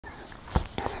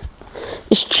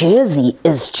This jersey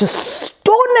is just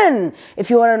stunning. If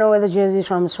you want to know where the jersey is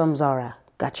from, it's from Zara.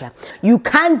 Gotcha. You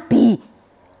can't be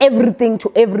everything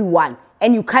to everyone,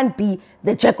 and you can't be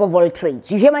the jack of all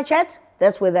trades. You hear my chat?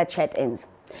 That's where that chat ends.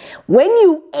 When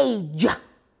you age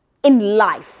in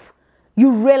life,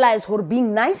 you realize how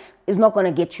being nice is not going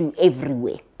to get you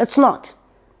everywhere. It's not.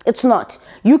 It's not.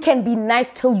 You can be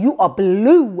nice till you are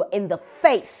blue in the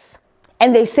face.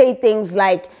 And they say things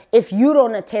like, if you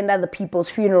don't attend other people's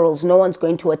funerals, no one's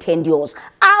going to attend yours.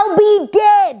 I'll be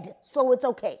dead, so it's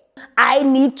okay. I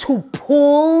need to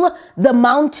pull the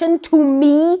mountain to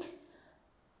me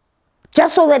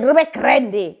just so that Rebecca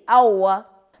grande.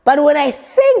 But when I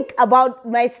think about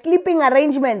my sleeping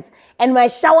arrangements and my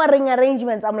showering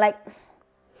arrangements, I'm like,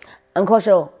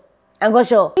 xoxo.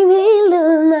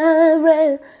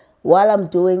 While I'm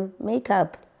doing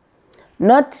makeup,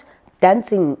 not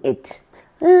dancing it.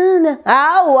 Hey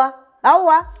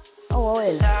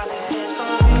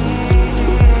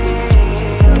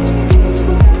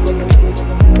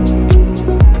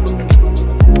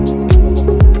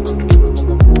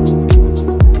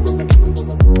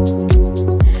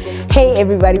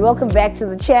everybody, welcome back to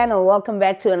the channel. Welcome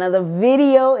back to another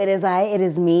video. It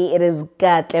is me, it is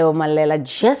Katleho Malela,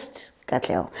 just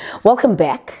Katleho. Welcome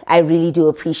back. I really do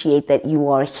appreciate that you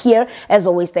are here. As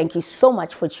always, thank you so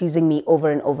much for choosing me over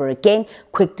and over again.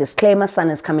 Quick disclaimer, sun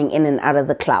is coming in and out of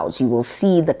the clouds. You will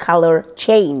see the color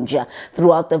change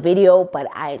throughout the video, but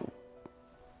I'm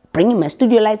bringing my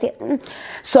studio lights here.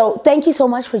 So thank you so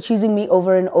much for choosing me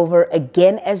over and over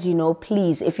again. As you know,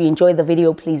 please, if you enjoyed the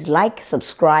video, please like,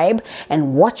 subscribe,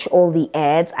 and watch all the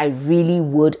ads. I really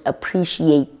would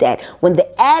appreciate that. When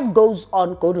the ad goes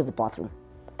on, go to the bathroom.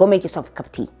 Go make yourself a cup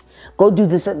of tea. Go do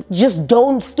this. Just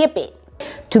don't skip it.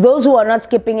 To those who are not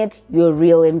skipping it, you're a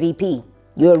real MVP.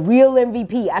 You're a real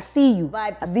MVP. I see you.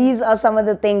 These are some of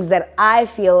the things that I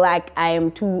feel like I am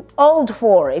too old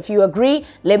for. If you agree,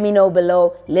 let me know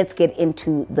below. Let's get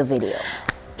into the video.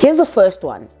 Here's the first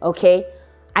one, okay?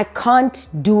 I can't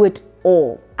do it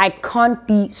all. I can't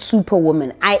be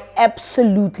Superwoman. I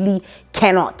absolutely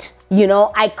cannot. You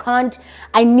know,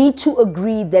 I need to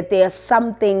agree that there are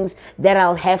some things that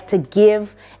I'll have to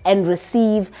give and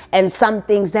receive and some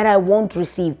things that I won't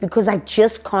receive because I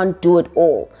just can't do it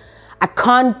all. I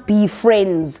can't be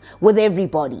friends with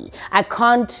everybody. I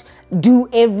can't do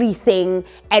everything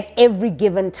at every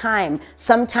given time.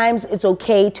 Sometimes it's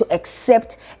okay to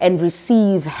accept and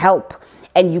receive help,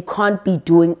 and you can't be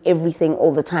doing everything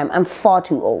all the time. I'm far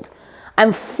too old.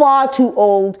 I'm far too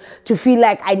old to feel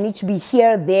like I need to be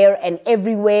here, there, and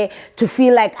everywhere, to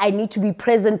feel like I need to be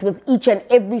present with each and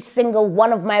every single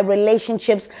one of my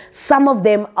relationships. Some of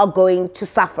them are going to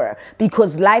suffer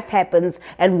because life happens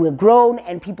and we're grown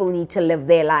and people need to live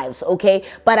their lives, okay?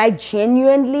 But I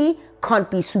genuinely can't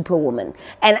be Superwoman.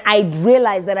 And I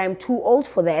realize that I'm too old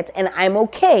for that, and I'm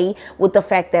okay with the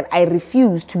fact that I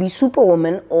refuse to be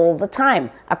Superwoman all the time.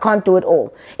 I can't do it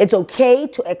all. It's okay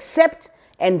to accept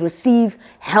and receive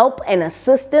help and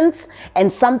assistance,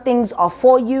 and some things are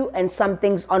for you and some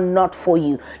things are not for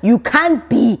you. You can't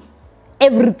be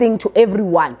everything to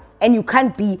everyone, and you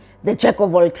can't be the jack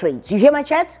of all trades. You hear my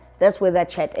chat? That's where that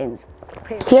chat ends.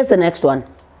 Here's the next one.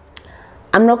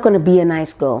 I'm not gonna be a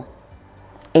nice girl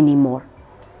anymore.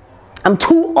 I'm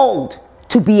too old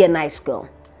to be a nice girl.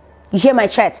 You hear my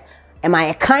chat? Am I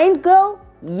a kind girl?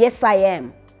 Yes, I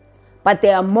am. But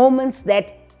there are moments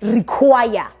that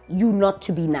require you not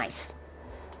to be nice.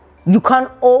 You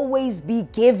can't always be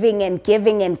giving and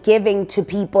giving and giving to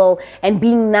people and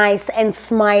being nice and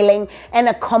smiling and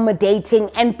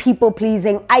accommodating and people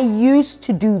pleasing. I used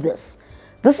to do this.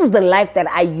 This is the life that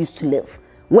I used to live,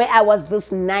 where I was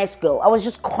this nice girl. I was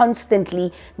just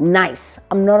constantly nice.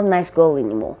 I'm not a nice girl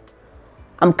anymore.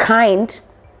 I'm kind.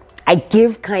 I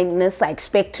give kindness. I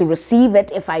expect to receive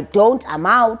it. If I don't, I'm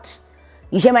out.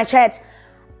 You hear my chat?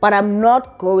 But I'm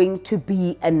not going to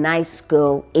be a nice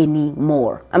girl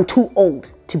anymore. I'm too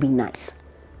old to be nice.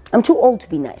 I'm too old to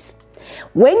be nice.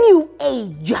 When you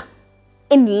age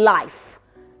in life,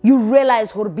 you realize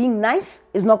how being nice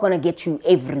is not going to get you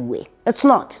everywhere. It's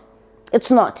not. It's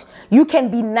not. You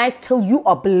can be nice till you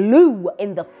are blue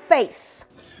in the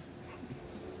face.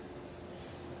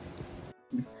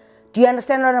 Do you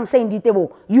understand what I'm saying,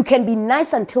 Ditebo? You can be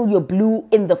nice until you're blue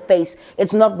in the face.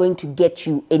 It's not going to get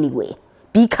you anywhere.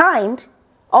 Be kind.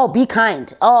 Oh, be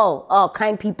kind. Oh,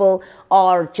 kind people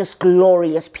are just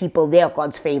glorious people. They are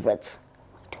God's favorites.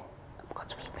 I'm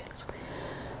God's favorites.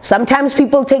 Sometimes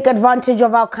people take advantage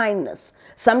of our kindness.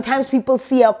 Sometimes people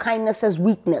see our kindness as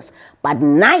weakness. But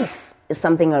nice is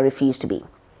something I refuse to be.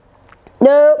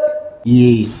 No.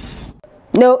 Yes.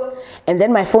 No. And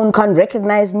then my phone can't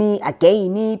recognize me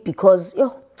again because,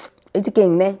 it's a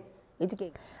king, ne? It's a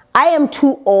king. I am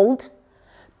too old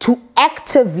to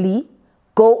actively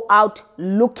go out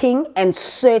looking and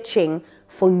searching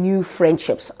for new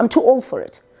friendships. I'm too old for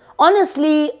it.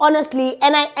 Honestly,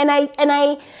 and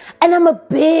I'm a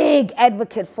big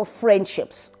advocate for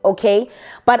friendships, okay?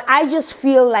 But I just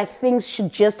feel like things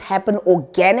should just happen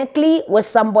organically where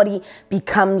somebody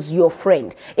becomes your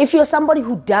friend. If you're somebody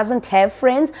who doesn't have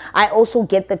friends, I also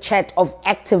get the chat of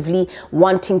actively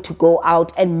wanting to go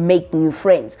out and make new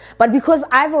friends. But because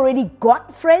I've already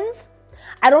got friends,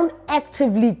 I don't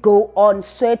actively go on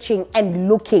searching and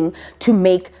looking to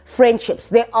make friendships.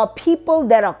 There are people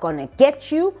that are going to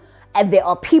get you, and there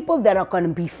are people that are going to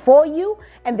be for you,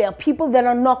 and there are people that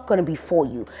are not going to be for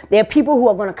you. There are people who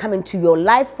are going to come into your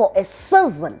life for a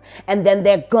season, and then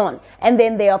they're gone. And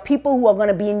then there are people who are going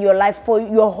to be in your life for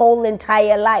your whole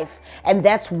entire life. And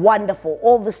that's wonderful.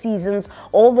 All the seasons,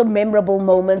 all the memorable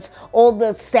moments, all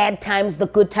the sad times, the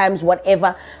good times,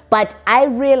 whatever. But I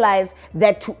realize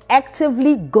that to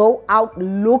actively go out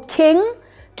looking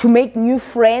to make new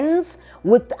friends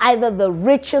with either the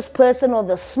richest person or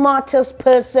the smartest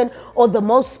person or the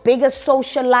most biggest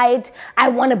socialite. I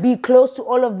want to be close to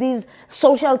all of these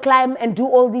social climb and do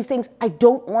all these things. I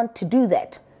don't want to do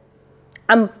that.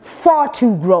 I'm far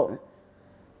too grown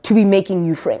to be making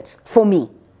new friends for me.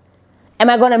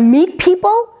 Am I going to meet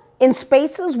people in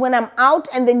spaces when I'm out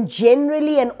and then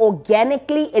generally and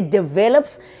organically it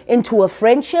develops into a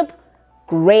friendship?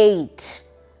 Great.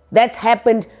 That's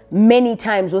happened many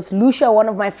times. With Lucia, one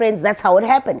of my friends, that's how it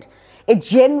happened. It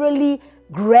generally,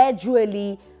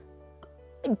 gradually,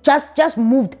 just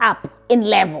moved up in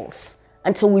levels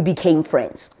until we became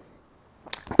friends.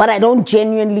 But I don't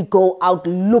genuinely go out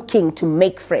looking to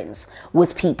make friends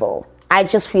with people. I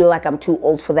just feel like I'm too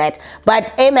old for that.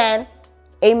 But amen,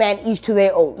 each to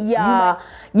their own. Yeah,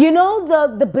 you know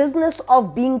the business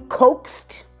of being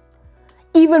coaxed,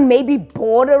 even maybe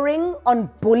bordering on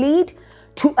bullied,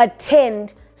 to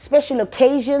attend special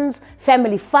occasions,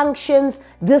 family functions,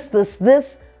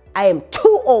 this. I am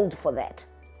too old for that.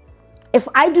 If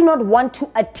I do not want to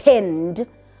attend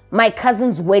my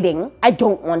cousin's wedding, I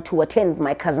don't want to attend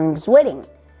my cousin's wedding.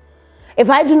 If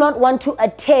I do not want to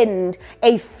attend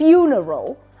a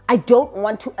funeral, I don't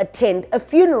want to attend a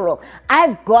funeral.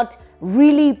 I've got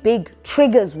really big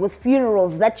triggers with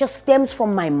funerals that just stems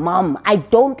from my mom. I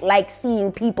don't like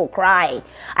seeing people cry.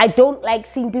 I don't like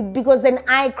seeing people because then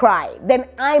I cry. Then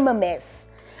I'm a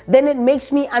mess. Then it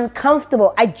makes me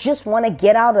uncomfortable. I just want to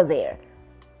get out of there.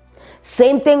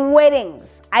 Same thing,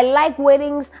 weddings. I like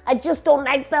weddings. I just don't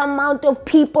like the amount of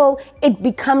people. It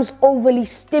becomes overly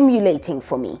stimulating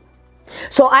for me.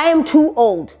 So I am too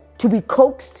old to be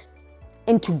coaxed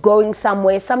into going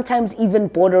somewhere, sometimes even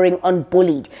bordering on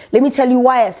bullied. Let me tell you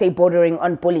why I say bordering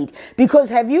on bullied. Because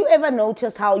have you ever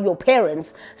noticed how your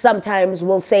parents sometimes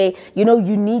will say, you know,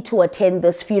 you need to attend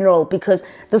this funeral because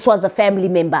this was a family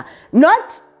member.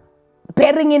 Not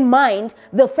bearing in mind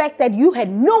the fact that you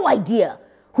had no idea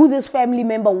who this family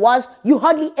member was. You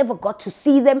hardly ever got to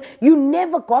see them. You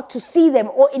never got to see them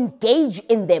or engage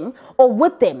in them or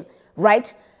with them,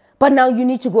 right? But now you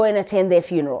need to go and attend their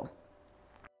funeral.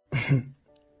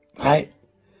 Right.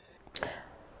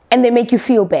 And they make you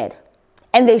feel bad.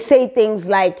 And they say things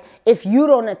like, if you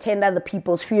don't attend other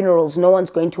people's funerals, no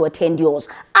one's going to attend yours.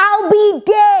 I'll be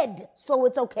dead, so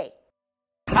it's okay.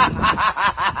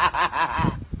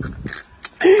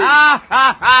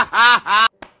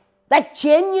 Like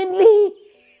genuinely,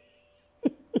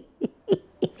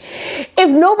 if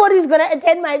nobody's going to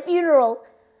attend my funeral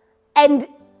and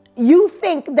you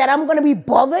think that I'm going to be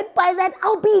bothered by that,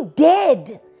 I'll be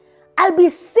dead. I'll be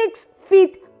 6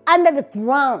 feet under the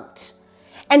ground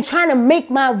and trying to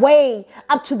make my way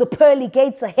up to the pearly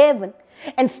gates of heaven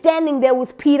and standing there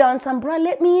with Peter and some, bro,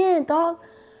 let me in, dog.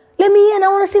 Let me in. I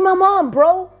want to see my mom,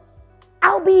 bro.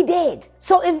 I'll be dead.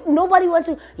 So if nobody wants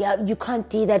to, yeah, you can't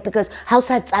do that because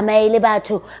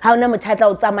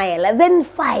then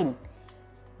fine.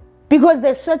 Because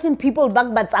there's certain people,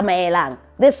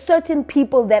 there's certain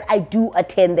people that I do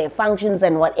attend their functions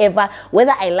and whatever,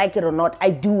 whether I like it or not, I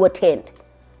do attend.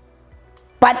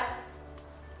 But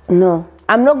no,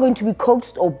 I'm not going to be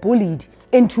coaxed or bullied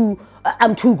into,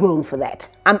 I'm too grown for that.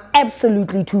 I'm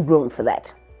absolutely too grown for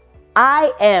that.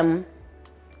 I am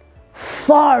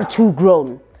far too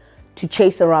grown to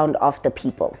chase around after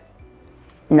people.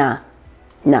 Nah.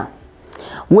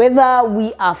 Whether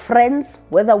we are friends,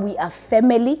 whether we are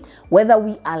family, whether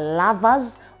we are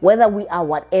lovers, whether we are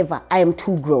whatever, I am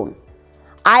too grown.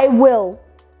 I will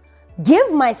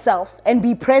give myself and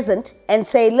be present and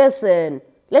say, listen,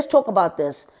 let's talk about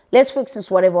this. Let's fix this,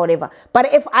 whatever, whatever.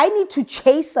 But if I need to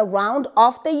chase around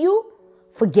after you,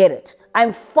 forget it.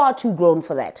 I'm far too grown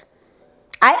for that.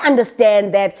 I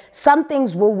understand that some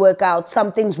things will work out,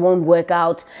 some things won't work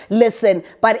out. Listen,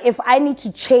 but if I need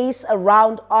to chase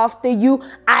around after you,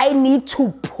 I need to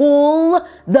pull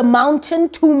the mountain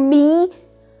to me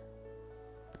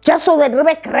just so that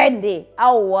Rebecca Grande,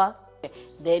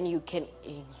 then you can.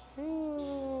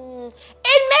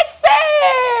 It makes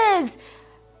sense.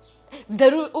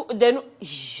 Then,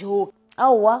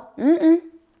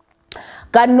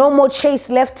 got no more chase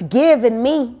left to give in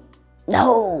me.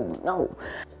 No.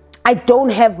 I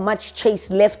don't have much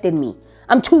chase left in me.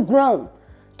 I'm too grown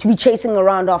to be chasing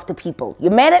around after people. You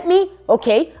mad at me?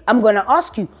 Okay, I'm going to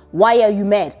ask you, why are you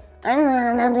mad? I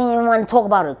don't even want to talk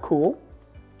about it. Cool.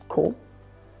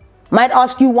 Might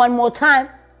ask you one more time,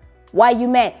 why are you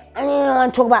mad? I don't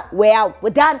want to talk about, we're out. We're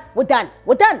done.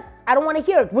 I don't want to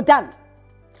hear it. We're done.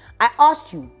 I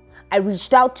asked you. I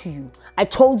reached out to you. I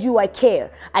told you I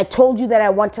care. I told you that I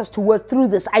want us to work through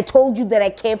this. I told you that I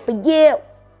care for you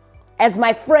as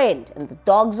my friend. And the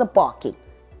dogs are barking.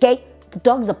 Okay? The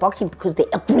dogs are barking because they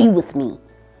agree with me.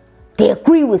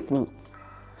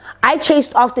 I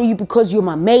chased after you because you're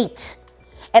my mate.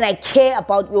 And I care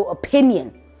about your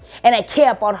opinion. And I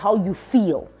care about how you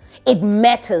feel. It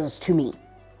matters to me.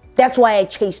 That's why I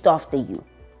chased after you.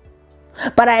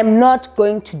 But I'm not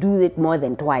going to do it more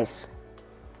than twice.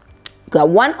 You got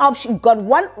one option, you got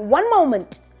one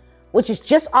moment, which is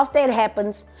just after it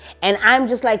happens, and I'm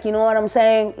just like, you know what I'm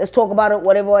saying? Let's talk about it,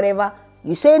 whatever.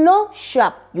 You say no, shut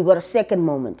up. You got a second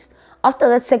moment. After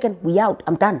that second, we out.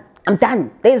 I'm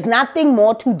done. There's nothing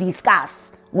more to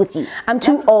discuss with you. I'm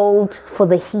too old for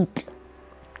the heat.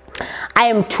 I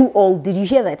am too old. Did you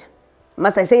hear that?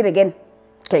 Must I say it again?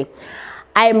 Okay.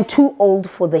 I am too old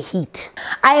for the heat.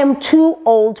 I am too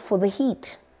old for the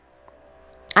heat.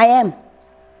 I am.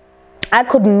 I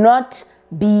could not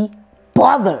be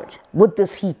bothered with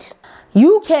this heat.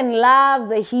 You can love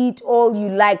the heat all you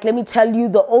like. Let me tell you,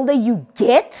 the older you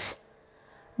get,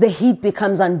 the heat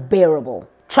becomes unbearable.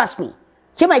 Trust me.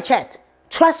 Hear my chat.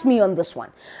 Trust me on this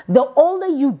one. The older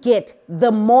you get,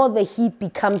 the more the heat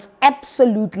becomes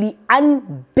absolutely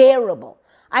unbearable.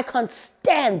 I can't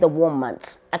stand the warm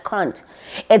months. I can't.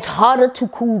 It's harder to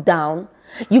cool down.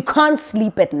 You can't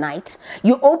sleep at night.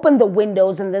 You open the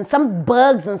windows and then some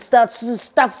bugs and stuff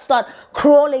start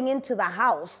crawling into the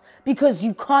house because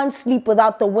you can't sleep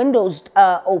without the windows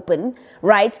open,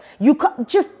 right? You can't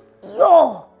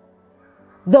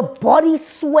the body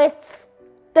sweats,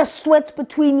 the sweats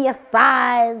between your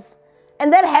thighs.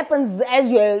 And that happens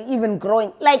as you're even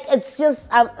growing. Like, it's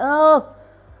just,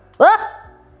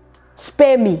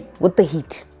 spare me with the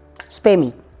heat. Spare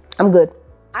me. I'm good.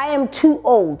 I am too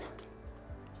old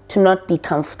to not be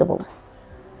comfortable.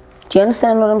 Do you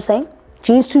understand what I'm saying?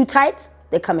 Jeans too tight,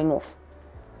 they're coming off.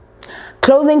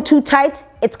 Clothing too tight,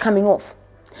 it's coming off.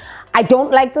 I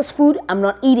don't like this food, I'm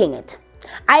not eating it.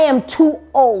 I am too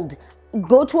old.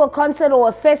 Go to a concert or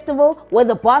a festival where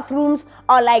the bathrooms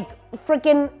are like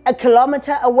freaking a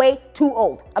kilometer away, too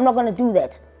old. I'm not gonna do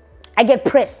that. I get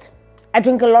pressed. I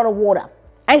drink a lot of water.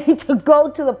 I need to go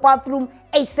to the bathroom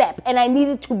ASAP and I need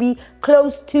it to be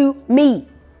close to me.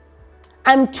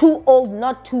 I'm too old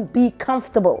not to be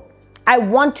comfortable. I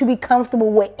want to be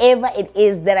comfortable wherever it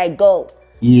is that I go.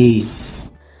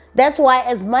 Yes. That's why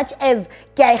as much as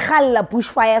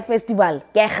bushfire festival,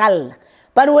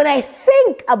 but when I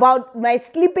think about my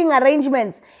sleeping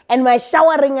arrangements and my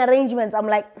showering arrangements, I'm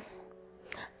like,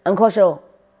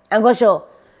 xoxo.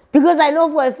 Because I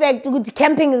know for a fact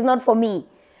camping is not for me.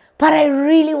 But I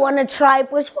really want to try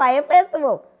bushfire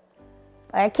festival.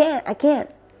 I can't.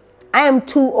 I am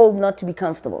too old not to be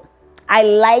comfortable. I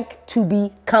like to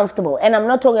be comfortable. And I'm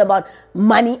not talking about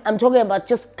money. I'm talking about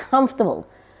just comfortable.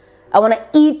 I want to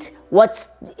eat what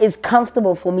is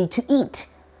comfortable for me to eat.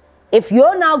 If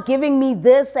you're now giving me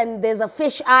this and there's a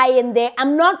fish eye in there,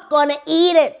 I'm not going to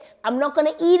eat it.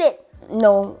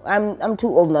 No, I'm too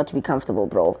old not to be comfortable,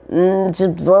 bro. I'm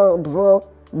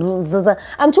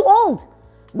too old.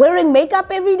 Wearing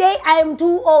makeup every day, I am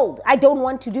too old. I don't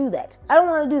want to do that.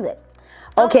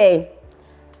 Okay.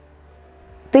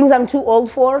 Things I'm too old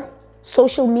for,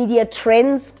 social media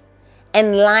trends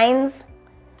and lines.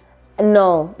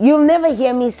 No, you'll never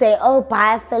hear me say, oh,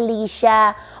 bye,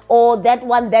 Felicia, or that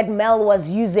one that Mel was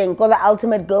using for the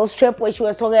Ultimate Girls Trip, where she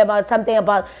was talking about something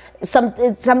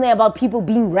about people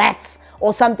being rats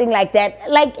or something like that.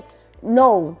 Like,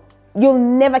 no, you'll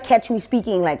never catch me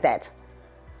speaking like that.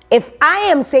 If I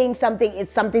am saying something,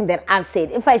 it's something that I've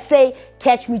said. If I say,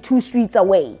 catch me 2 streets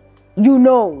away, you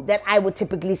know that I would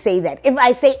typically say that. If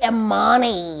I say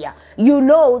Amani, you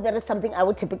know that it's something I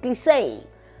would typically say.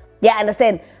 Yeah,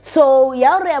 understand? So,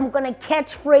 yare, I'm gonna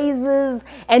catch phrases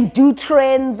and do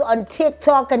trends on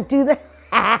TikTok and do that.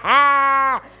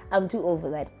 I'm too old for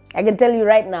that. I can tell you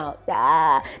right now.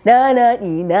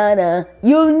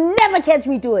 You'll never catch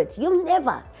me do it. You'll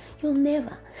never.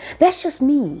 That's just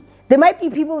me. There might be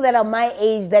people that are my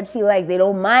age that feel like they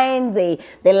don't mind, they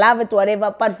love it,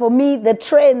 whatever. But for me, the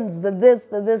trends, the this,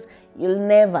 you'll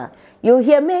never. You'll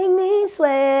hear, make me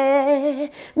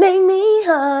sweat, make me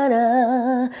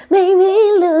harder, make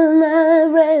me lose my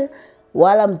breath,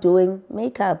 while I'm doing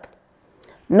makeup,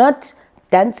 not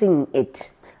dancing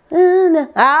it.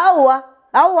 I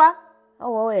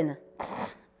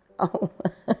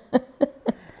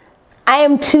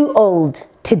am too old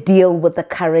to deal with the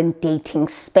current dating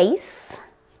space.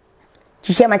 Did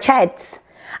you hear my chat?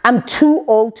 I'm too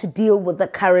old to deal with the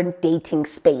current dating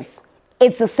space.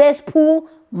 It's a cesspool.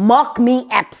 Mark me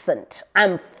absent.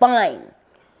 I'm fine.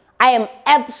 I am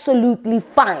absolutely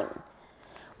fine.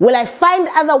 Will I find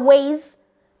other ways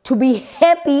to be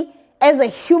happy as a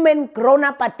human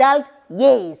grown-up adult?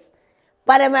 Yes.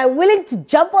 But am I willing to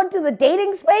jump onto the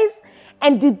dating space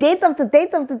and do dates after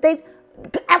dates after dates?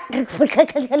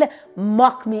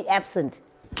 Mark me absent.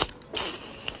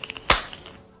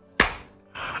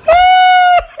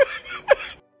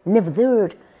 Never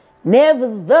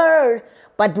there.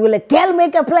 But will a girl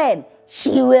make a plan?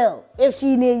 She will, if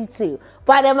she needs to.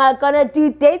 But am I gonna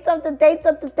do dates after dates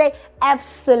after dates?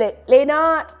 Absolutely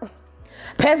not.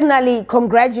 Personally,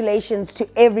 congratulations to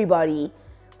everybody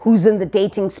who's in the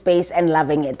dating space and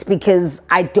loving it, because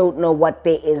I don't know what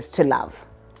there is to love.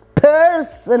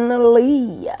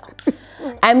 Personally,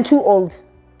 I'm too old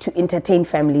to entertain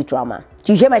family drama.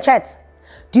 Do you hear my chat?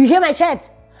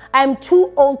 I'm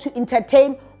too old to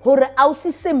entertain hore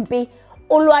ausi simpi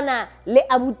olwana le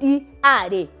abuti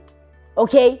ade.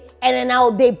 Okay? And then now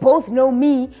they both know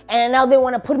me, and now they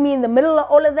want to put me in the middle of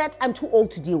all of that. I'm too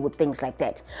old to deal with things like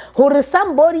that. Or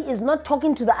somebody is not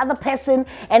talking to the other person,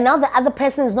 and now the other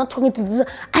person is not talking to this.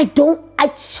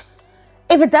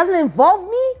 If it doesn't involve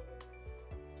me,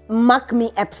 mark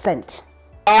me absent.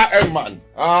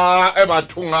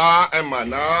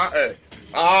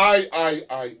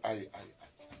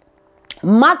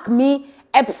 Mark me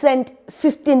absent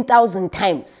 15,000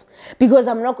 times, because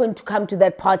I'm not going to come to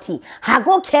that party.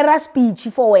 Hago kera speech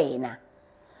for wena.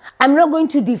 I'm not going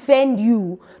to defend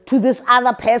you to this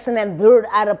other person and third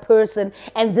other person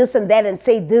and this and that and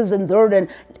say this and third, and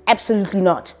absolutely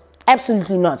not.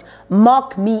 Absolutely not.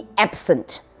 Mark me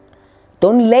absent.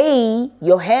 Don't lay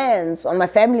your hands on my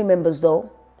family members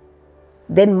though.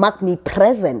 Then mark me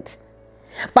present.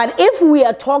 But if we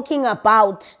are talking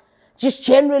about just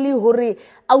generally, hore,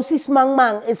 ausis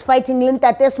mang is fighting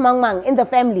lintates mang in the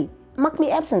family, mark me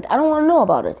absent. I don't want to know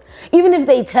about it. Even if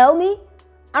they tell me,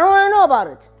 I don't want to know about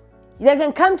it. They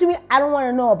can come to me, I don't want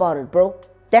to know about it, bro.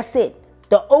 That's it.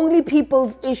 The only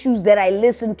people's issues that I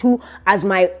listen to as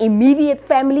my immediate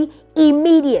family,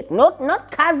 immediate, not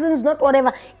cousins, not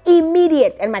whatever,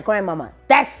 immediate, and my grandmama.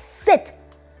 That's it.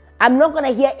 I'm not going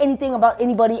to hear anything about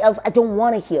anybody else. I don't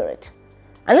want to hear it.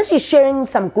 Unless you're sharing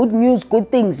some good news,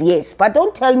 good things, yes. But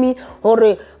don't tell me,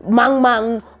 or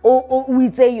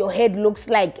we say your head looks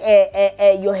like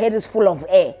your head is full of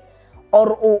air,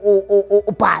 or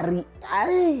bari.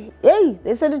 Hey,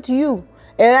 they said it to you,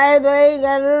 and I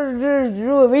got to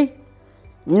do with me.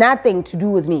 Nothing to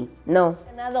do with me. No.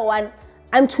 Another one.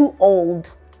 I'm too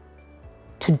old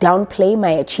to downplay my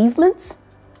achievements,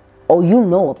 or you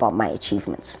know about my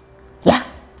achievements. Yeah.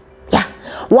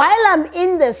 While I'm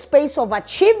in the space of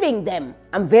achieving them,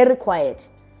 I'm very quiet.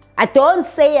 I don't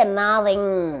say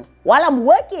nothing while I'm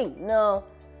working, no.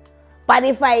 But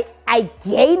if I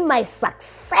gain my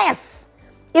success,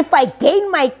 if I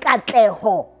gain my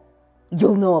Katleho,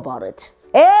 you'll know about it.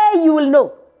 Hey, you will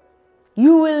know.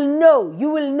 You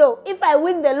will know. If I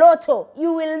win the lotto,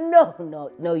 you will know.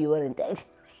 No, you wouldn't.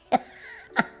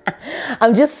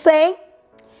 I'm just saying,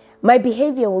 my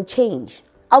behavior will change.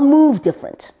 I'll move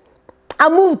different.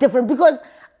 Because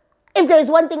if there's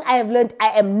one thing I have learned, I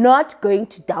am not going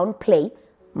to downplay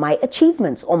my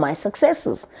achievements or my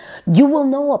successes. You will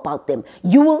know about them.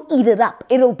 You will eat it up.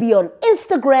 It'll be on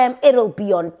Instagram. It'll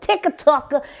be on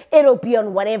TikTok. It'll be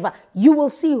on whatever. You will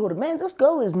see her. Man, this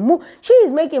girl is she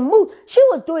is making moves. She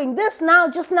was doing this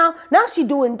just now. Now she's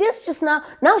doing this just now.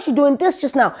 Now she's doing this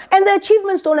just now. And the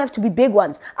achievements don't have to be big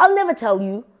ones. I'll never tell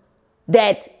you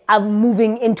that I'm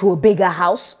moving into a bigger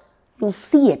house. You'll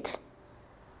see it.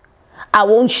 I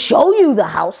won't show you the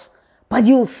house, but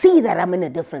you'll see that I'm in a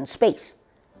different space.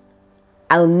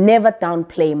 I'll never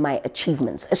downplay my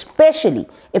achievements, especially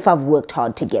if I've worked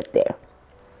hard to get there.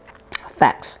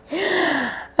 Facts.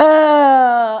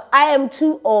 I am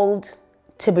too old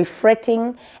to be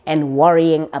fretting and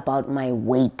worrying about my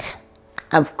weight.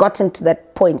 I've gotten to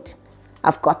that point.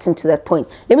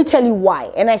 Let me tell you why.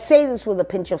 And I say this with a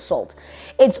pinch of salt.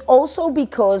 It's also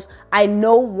because I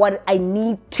know what I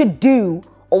need to do,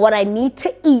 or what I need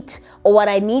to eat, or what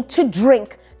I need to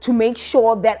drink to make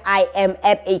sure that I am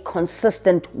at a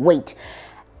consistent weight.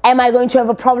 Am I going to have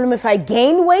a problem if I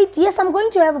gain weight? Yes, I'm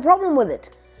going to have a problem with it.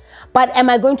 But am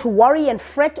I going to worry and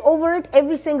fret over it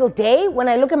every single day when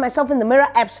I look at myself in the mirror?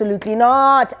 Absolutely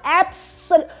not. I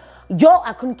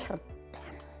couldn't care.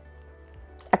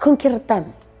 I couldn't care a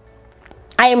damn.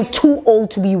 I am too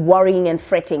old to be worrying and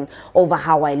fretting over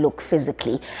how I look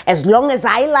physically. As long as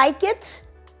I like it,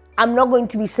 I'm not going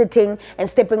to be sitting and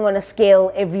stepping on a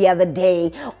scale every other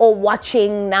day, or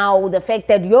watching now the fact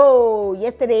that,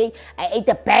 yesterday I ate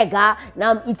a burger,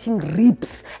 now I'm eating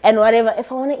ribs and whatever.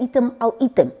 If I want to eat them, I'll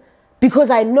eat them, because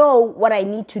I know what I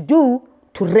need to do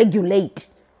to regulate.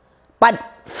 But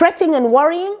fretting and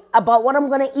worrying about what I'm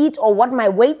going to eat or what my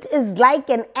weight is like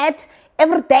and at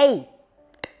every day,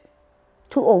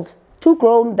 too old, too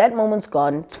grown. That moment's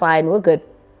gone. It's fine. We're good.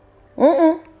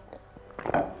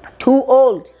 Too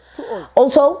old.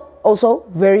 Also,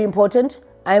 very important,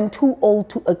 I am too old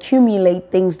to accumulate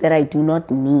things that I do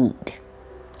not need.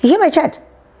 You hear my chat?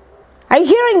 Are you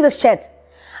hearing this chat?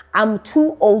 I'm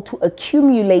too old to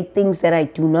accumulate things that I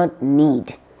do not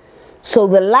need. So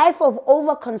the life of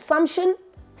overconsumption,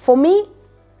 for me,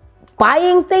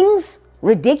 buying things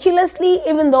ridiculously,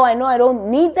 even though I know I don't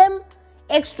need them,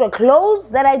 extra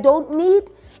clothes that I don't need,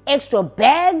 extra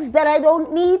bags that I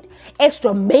don't need,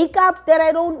 extra makeup that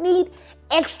I don't need,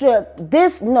 extra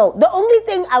this. No, the only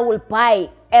thing I will buy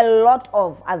a lot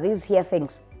of are these here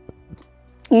things.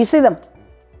 You see them?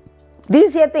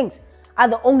 These here things are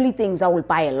the only things I will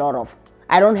buy a lot of.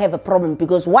 I don't have a problem,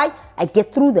 because why? I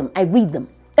get through them. I read them.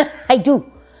 I do.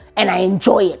 And I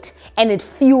enjoy it. And it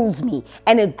fuels me.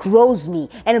 And it grows me.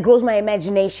 And it grows my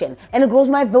imagination. And it grows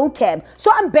my vocab.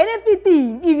 So I'm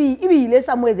benefiting if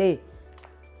somewhere there.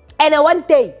 And one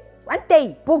day,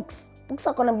 books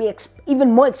are going to be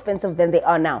even more expensive than they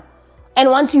are now. And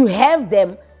once you have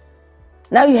them,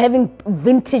 now you're having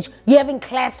vintage, you're having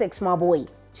classics, my boy.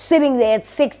 Sitting there at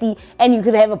 60, and you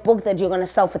could have a book that you're going to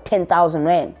sell for 10,000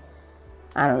 Rand.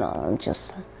 I don't know.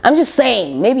 I'm just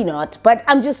saying, maybe not, but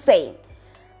I'm just saying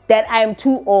that I am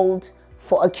too old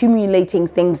for accumulating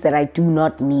things that I do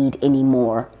not need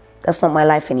anymore. That's not my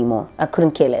life anymore. I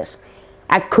couldn't care less.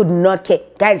 I could not care.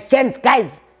 Guys,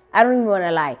 I don't even want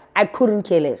to lie. I couldn't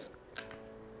care less.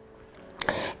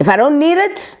 If I don't need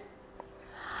it,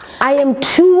 I am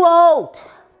too old.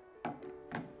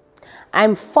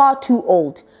 I'm far too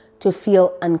old to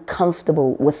feel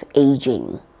uncomfortable with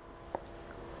aging.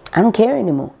 I don't care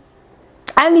anymore.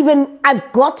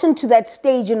 I've gotten to that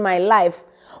stage in my life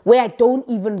where I don't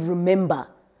even remember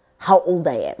how old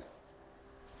I am.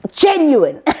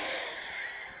 Genuine.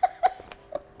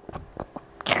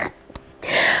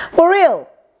 For real.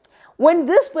 When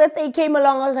this birthday came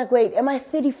along, I was like, wait, am I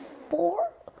 34?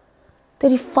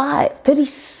 35,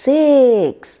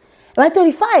 36. Am I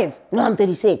 35? No, I'm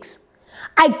 36.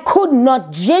 I could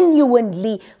not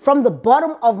genuinely, from the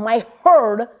bottom of my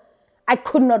heart, I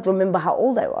could not remember how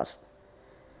old I was.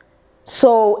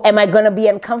 So am I going to be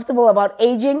uncomfortable about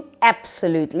aging?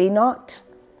 Absolutely not.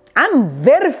 I'm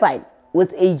very fine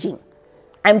with aging.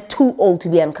 I'm too old to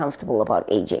be uncomfortable about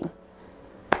aging.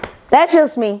 That's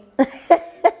just me.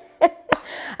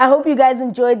 I hope you guys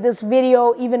enjoyed this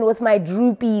video, even with my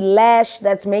droopy lash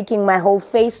that's making my whole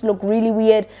face look really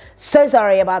weird. So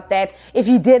sorry about that. If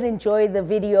you did enjoy the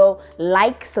video,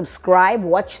 like, subscribe,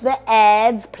 watch the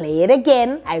ads, play it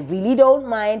again. I really don't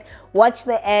mind. Watch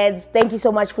the ads. Thank you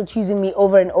so much for choosing me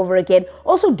over and over again.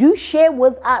 Also, do share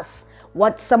with us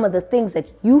what some of the things that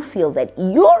you feel that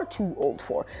you're too old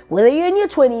for. Whether you're in your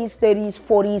 20s, 30s,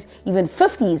 40s, even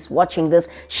 50s watching this,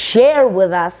 share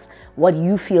with us what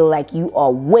you feel like you are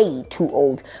way too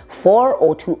old for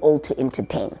or too old to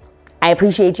entertain. I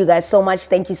appreciate you guys so much.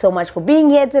 Thank you so much for being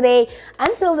here today.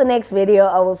 Until the next video,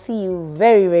 I will see you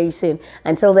very, very soon.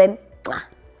 Until then,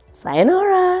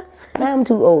 sayonara. I'm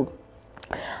too old.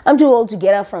 I'm too old to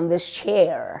get up from this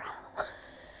chair.